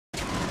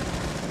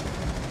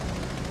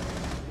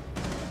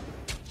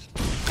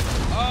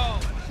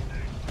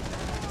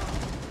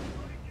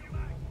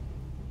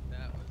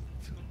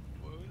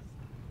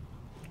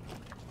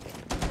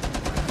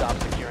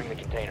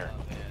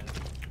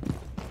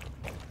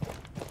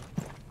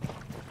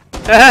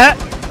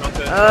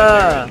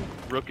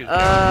Rook is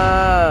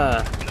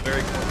down. In the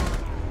very corner.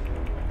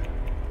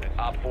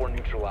 Op 4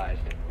 neutralized.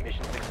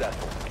 Mission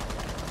successful.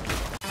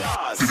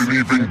 Didn't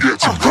even get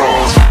to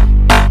cross.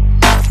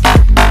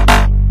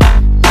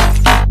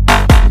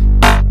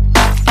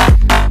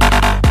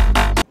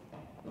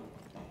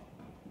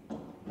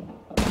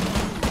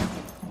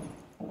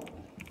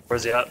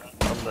 Where's he at?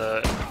 On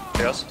the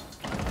chaos?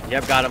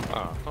 Yep, got him.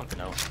 Oh, fucking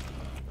hell.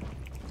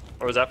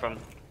 Where was that from?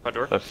 Front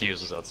door? The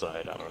fuse is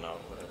outside, I don't know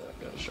where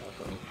I got a shot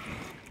from.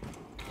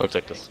 Looks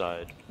like the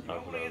side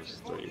of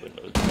those 3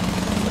 windows.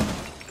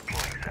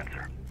 Deploying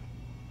sensor.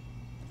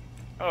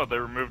 Oh, they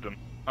removed him.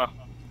 Huh.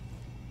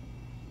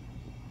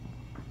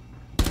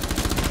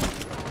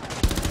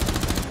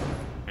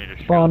 Need to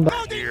shoot Spawned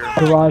here.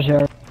 garage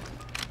area.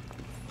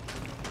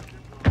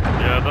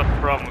 Yeah, that's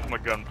the problem with my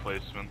gun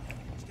placement.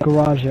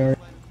 Garage area.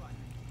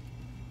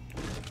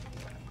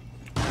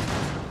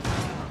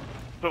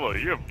 Pillow,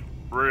 you have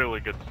really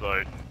good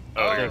sight.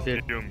 Oh, I thanks, see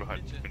dude. doom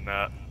behind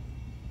that.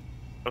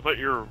 I thought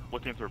you were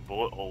looking through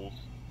bullet holes.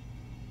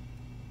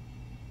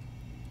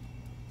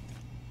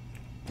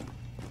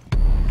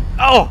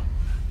 Oh!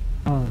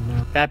 Oh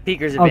no. That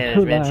peeker's Oh, advantage,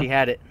 cool, man. man. She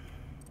had it.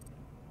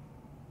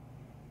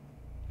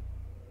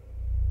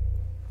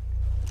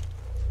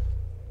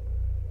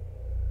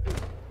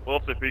 Well,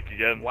 if they peek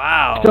again.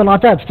 Wow. Still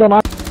not dead. Still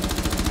not.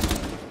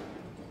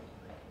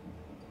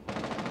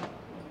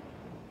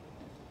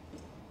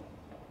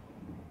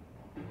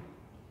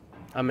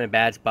 I'm in a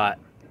bad spot.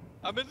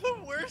 I'm in the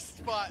worst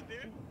spot,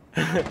 dude.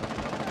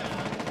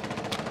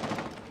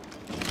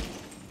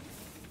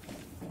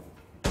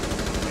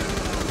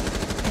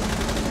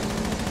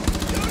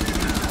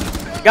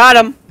 Got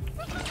him!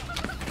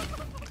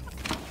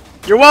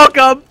 You're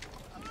welcome!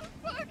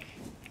 Fuck!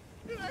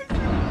 Did I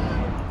That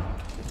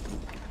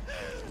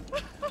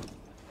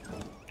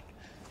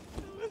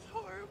was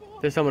horrible.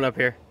 There's someone up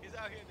here. He's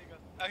out here, Nico.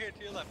 Out here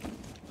to your left.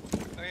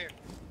 Right here.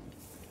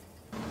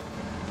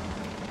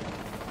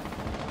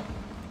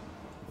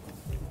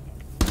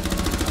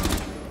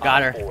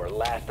 Got her. Op 4,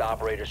 last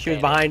operator She was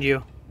standing. behind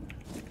you.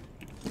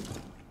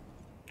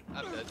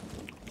 I'm dead.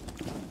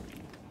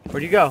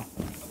 Where'd you go? I'm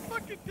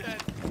fucking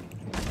dead.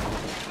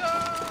 No!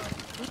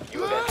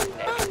 You have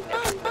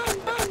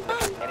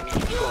enemy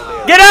control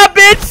area. Get up,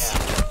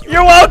 bitch!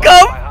 You're welcome!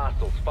 By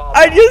hostiles, follow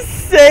I up.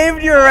 just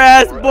saved your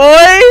ass,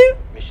 boy!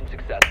 Mission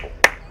successful.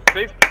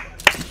 Safe.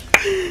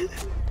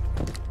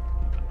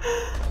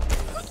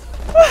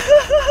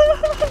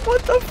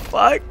 What the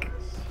fuck?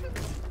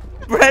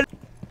 Brett.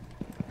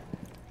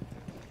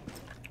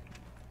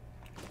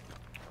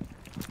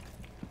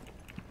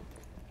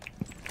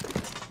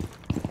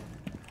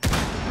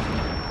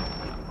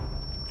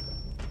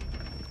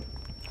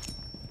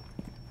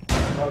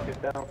 Focus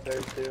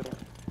downstairs too.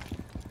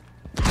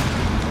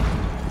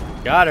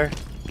 Got her.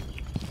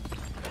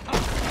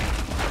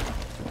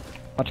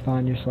 Watch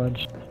behind you,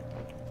 Sledge.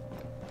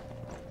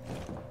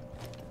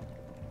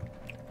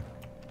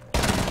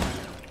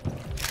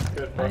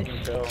 Good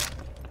fucking kill.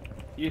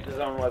 Use his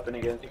own weapon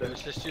against Nico, him.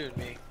 it's just you and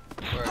me.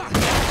 Where are you?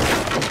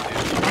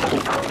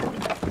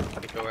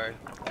 Nico, where?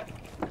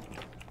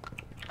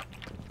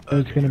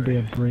 There's gonna be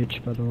a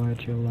breach, by the way,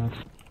 to your left.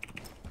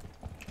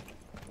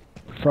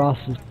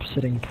 Frost is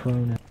sitting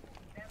prone.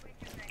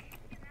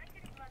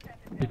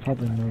 He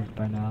probably moved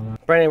by now, though.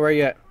 Brandon, where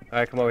you at?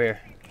 Alright, come over here.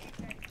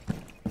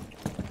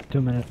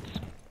 2 minutes.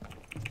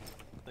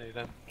 No, you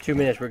done? 2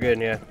 minutes, we're good,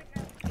 yeah.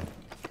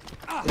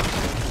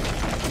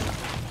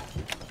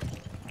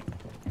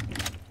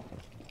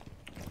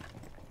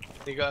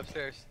 Nico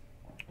upstairs.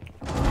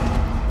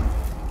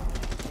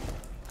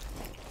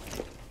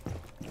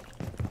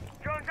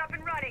 Drone's up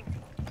and running.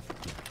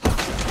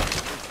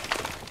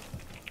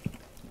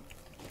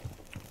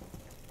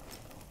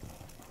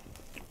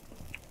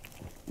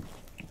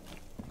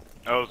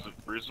 Oh, is it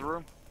freezer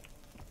room?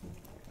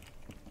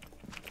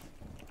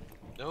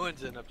 No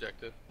one's in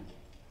objective.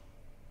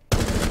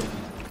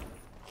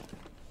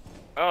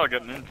 Oh, I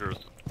got ninjas.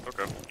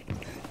 Okay.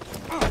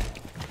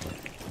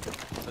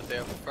 But they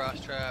have a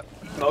frost trap.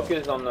 Smoke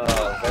is on the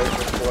very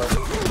first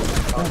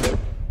floor.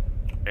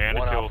 And a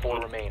One kill. op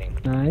 4 remaining.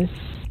 Nice.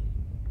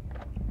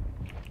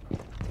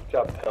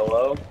 Got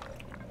pillow.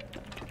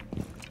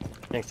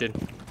 Thanks, dude.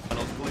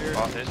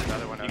 Oh, there's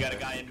another one. You got a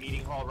guy in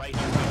meeting hall right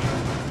here.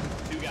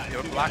 Two guys.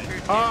 Yo, Two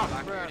Blackbeard, guys.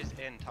 Blackbeard is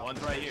in. Top One's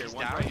of the right stairs. here. He's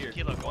One's down. right here.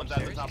 Kilo, go One's at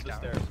the upstairs, top of he's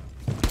the down. stairs.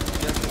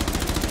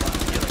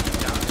 Kilo, he's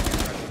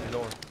down.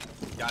 Door.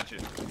 Gotcha.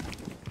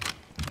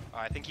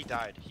 I think he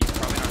died. He's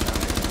probably not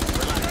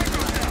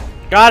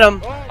down. Got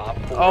him! Op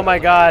 4 Oh my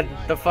god,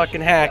 the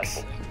fucking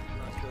hacks.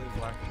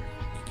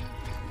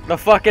 The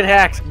fucking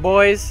hacks,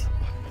 boys.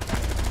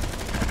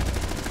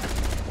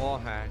 Wall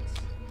hacks.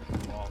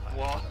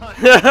 Wall.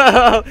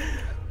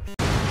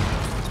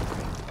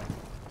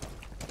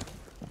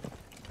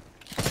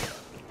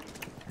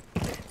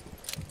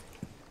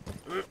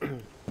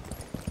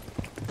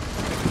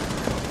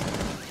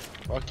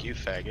 Fuck you,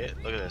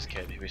 faggot. Look at this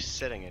kid. He was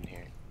sitting in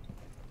here.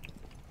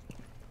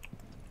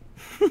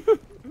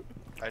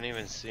 I didn't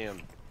even see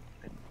him.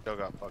 I still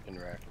got fucking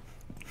wrecked.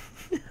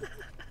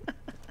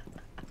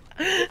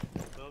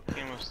 Bill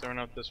King was thrown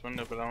out this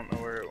window, but I don't know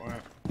where it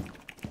went.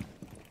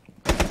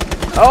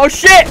 Oh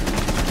shit!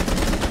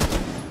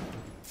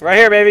 Right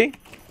here, baby.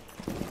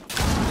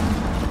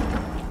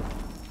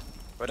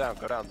 Go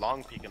down,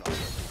 long peek and all.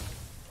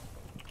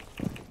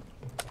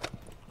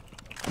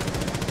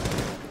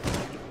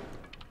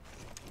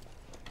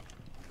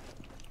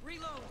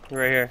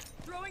 Right here.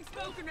 Throwing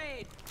smoke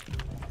grenade.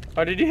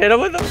 Oh, did you hit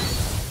him with a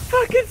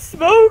fucking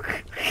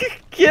smoke?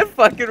 Get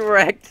fucking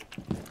wrecked.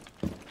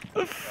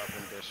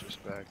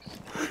 Disrespect.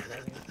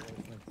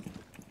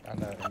 I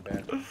know him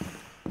bad.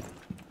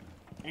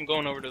 I'm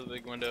going over to the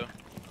big window.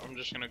 I'm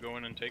just gonna go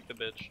in and take the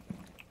bitch.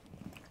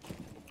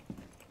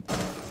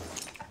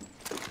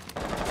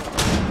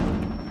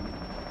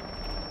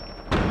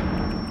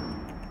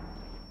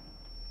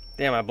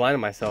 Damn, I blinded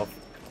myself.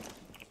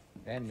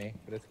 And me,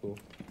 but it's cool.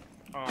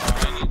 Oh,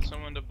 I need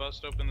someone to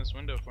bust open this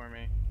window for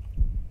me.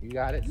 You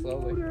got it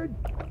slowly.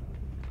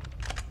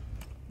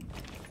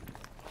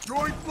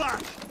 Throwing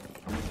flash.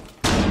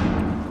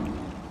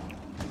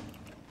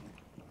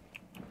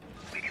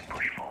 We can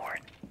push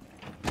forward.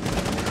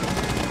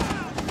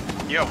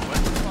 Yo, what?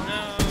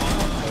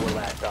 Four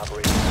last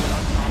operator.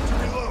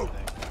 Reload.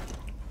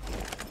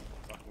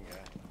 Fucking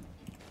guy.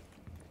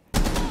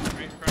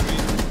 Right in front of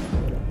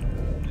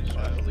me. Nice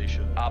shot.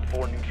 Felicia. Op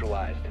 4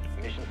 neutralized.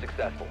 Mission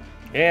successful.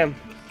 Damn.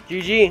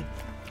 GG.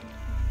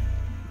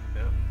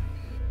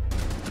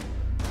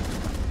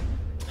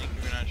 Thank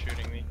you for not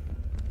shooting me.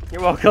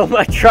 You're welcome.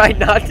 I tried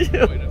not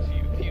to. Quite a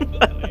few people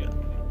died.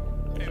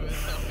 It was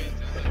always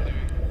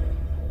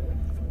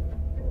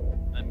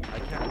I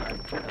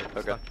can't.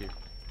 Okay.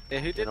 Yeah,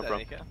 who did No that,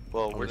 problem. Nika?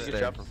 Well, where'd you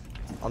drop him?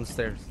 On the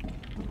stairs.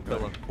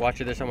 Pillow. Watch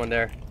it. There's someone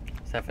there.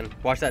 Stefan.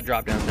 Watch that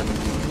drop down, Stefan.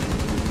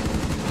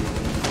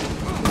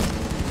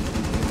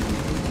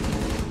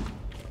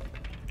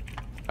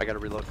 I gotta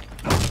reload.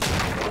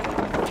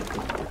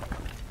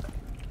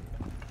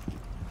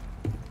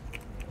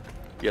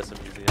 Yes, I'm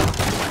using it.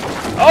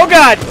 Oh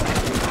god!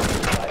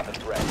 Life a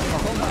threat.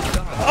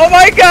 Oh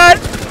my god!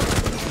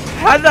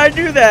 How did I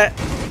do that?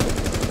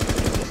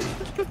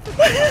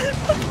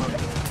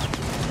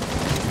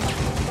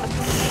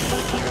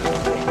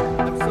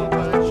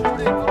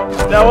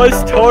 That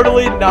was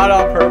totally not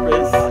on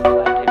purpose.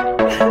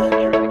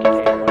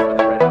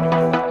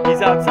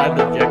 He's outside the